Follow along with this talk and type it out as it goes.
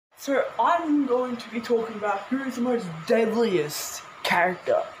So I'm going to be talking about who is the most deadliest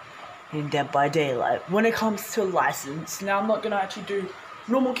character in Dead by Daylight when it comes to license. Now I'm not going to actually do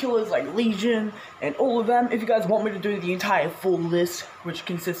normal killers like Legion and all of them. If you guys want me to do the entire full list, which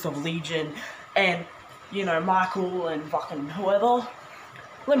consists of Legion and, you know, Michael and fucking whoever,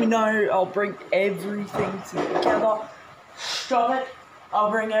 let me know. I'll bring everything together. Stop it. I'll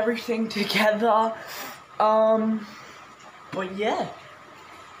bring everything together. But yeah.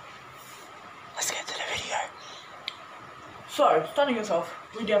 Let's get to the video. So, starting us off,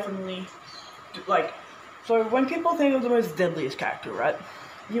 we definitely, so when people think of the most deadliest character, right?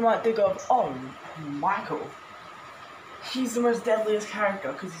 You might think of, oh, Michael. He's the most deadliest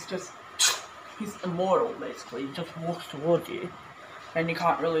character because he's immortal, basically. He just walks towards you. And you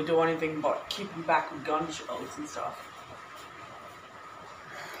can't really do anything but keep him back with gunshots and stuff.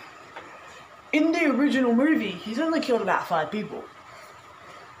 In the original movie, he's only killed about 5 people.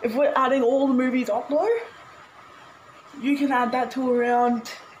 If we're adding all the movies up though, you can add that to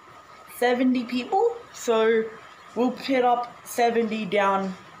around 70 people. So we'll put up 70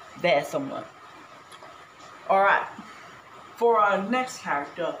 down there somewhere. Alright, for our next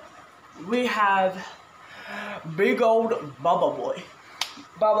character, we have big old Bubba boy.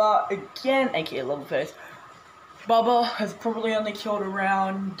 Bubba, again, aka Leatherface. Bubba has probably only killed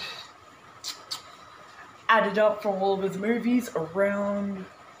around, added up from all of his movies, around,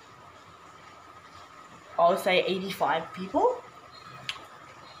 I would say 85 people.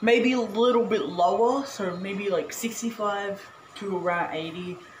 Maybe a little bit lower, so maybe like 65 to around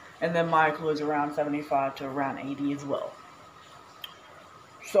 80. And then Michael is around 75 to around 80 as well.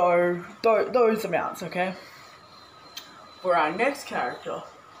 So, those amounts, okay? For our next character,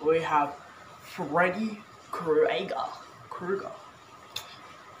 we have Freddy Krueger,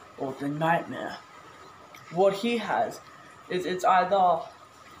 or the Nightmare. What he has is it's either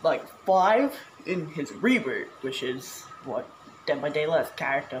like 5 in his reboot, which is what Dead by Daylight's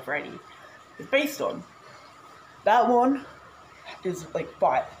character Freddy is based on. That one is like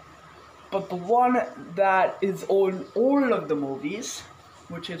 5. But the one that is on all of the movies,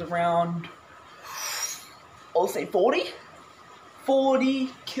 which is around, I'll say 40? 40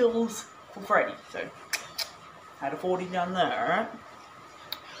 kills for Freddy. So, had a 40 down there, alright?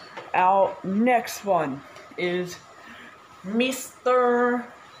 Our next one is Mr.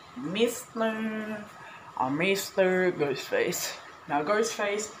 Ghostface. Now,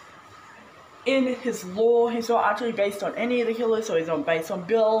 Ghostface, in his lore, he's not actually based on any of the killers, so he's not based on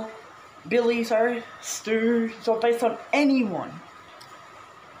Stu, he's not based on anyone.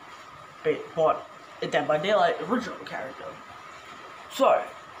 But a Dead by Daylight original character. So,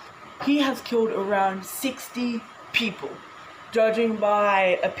 he has killed around 60 people, judging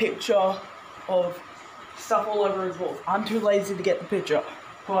by a picture of stuff all over his walls. I'm too lazy to get the picture,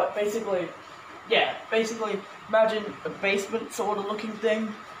 but basically, imagine a basement sort of looking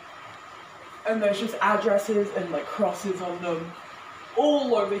thing, and there's just addresses and like crosses on them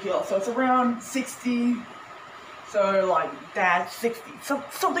all over here. So it's around 60, so like that's 60,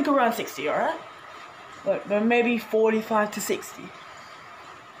 something around 60, alright? Like maybe 45 to 60.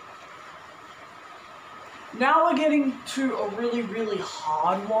 Now we're getting to a really, really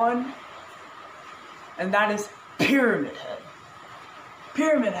hard one, and that is Pyramid Head.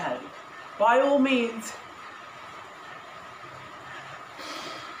 Pyramid Head, by all means,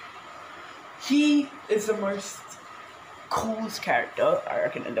 he is the most coolest character, I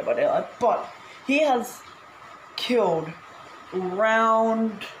reckon, in Dead by Daylight, but he has killed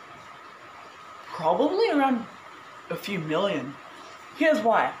probably around a few million. Here's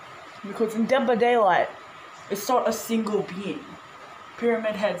why. Because in Dead by Daylight, it's not a single being.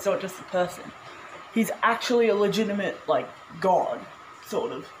 Pyramid Head's not just a person. He's actually a legitimate, like, god,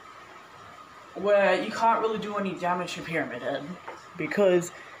 sort of. Where you can't really do any damage to Pyramid Head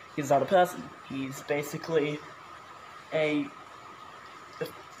because he's not a person. He's basically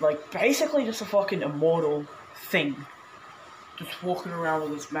basically just a fucking immortal thing. Just walking around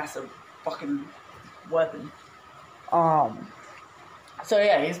with this massive fucking weapon. So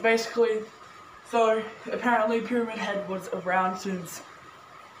yeah, he's basically, so apparently Pyramid Head was around since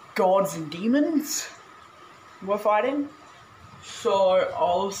gods and demons were fighting. So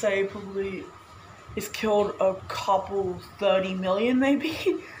I'll say probably he's killed a couple 30 million maybe.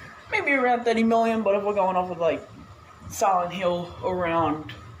 Maybe around 30 million, but if we're going off with like Silent Hill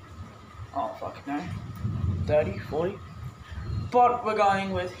around, oh fuck no, 30, 40. But we're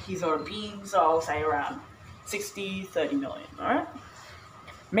going with his own being, so I'll say around 60, 30 million, alright?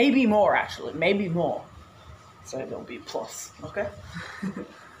 Maybe more actually, maybe more. So there'll be a plus, okay?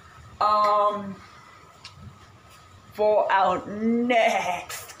 For our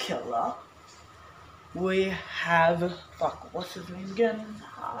next killer, we have, what's his name again?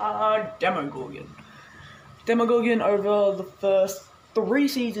 Demogorgon. Demogorgon, over the first 3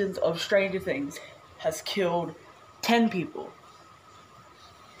 seasons of Stranger Things, has killed 10 people.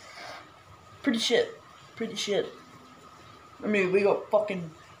 Pretty shit. I mean, we got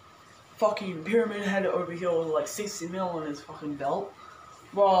fucking Pyramid Head over here with like 60 mil on his fucking belt,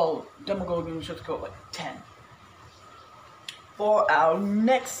 while Demogorgon just got like 10. For our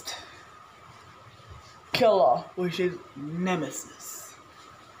next killer, which is Nemesis,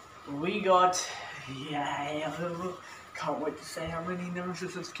 we got, can't wait to say how many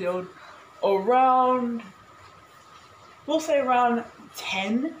Nemesis has killed. We'll say around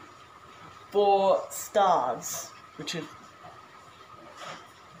 10 for Stars, which is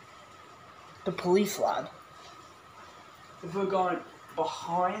the police lad. If we're going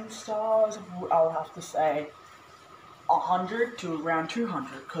behind Stars, I'll have to say 100 to around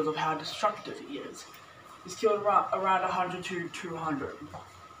 200 because of how destructive he is. He's killed around 100 to 200.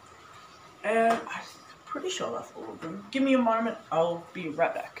 And I'm pretty sure that's all of them. Give me a moment, I'll be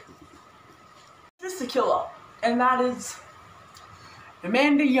right back. This is the killer, and that is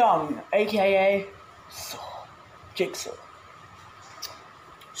Amanda Young, aka Jigsaw.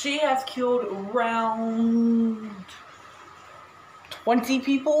 She has killed around 20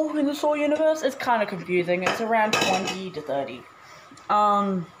 people in the Saw universe. It's kind of confusing. It's around 20 to 30.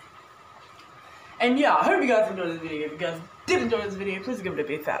 And yeah, I hope you guys enjoyed this video. If you guys did enjoy this video, please give it a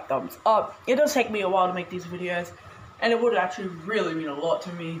big fat thumbs up. It does take me a while to make these videos, and it would actually really mean a lot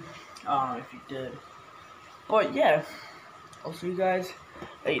to me if you did. But yeah, I'll see you guys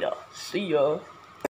later. See ya.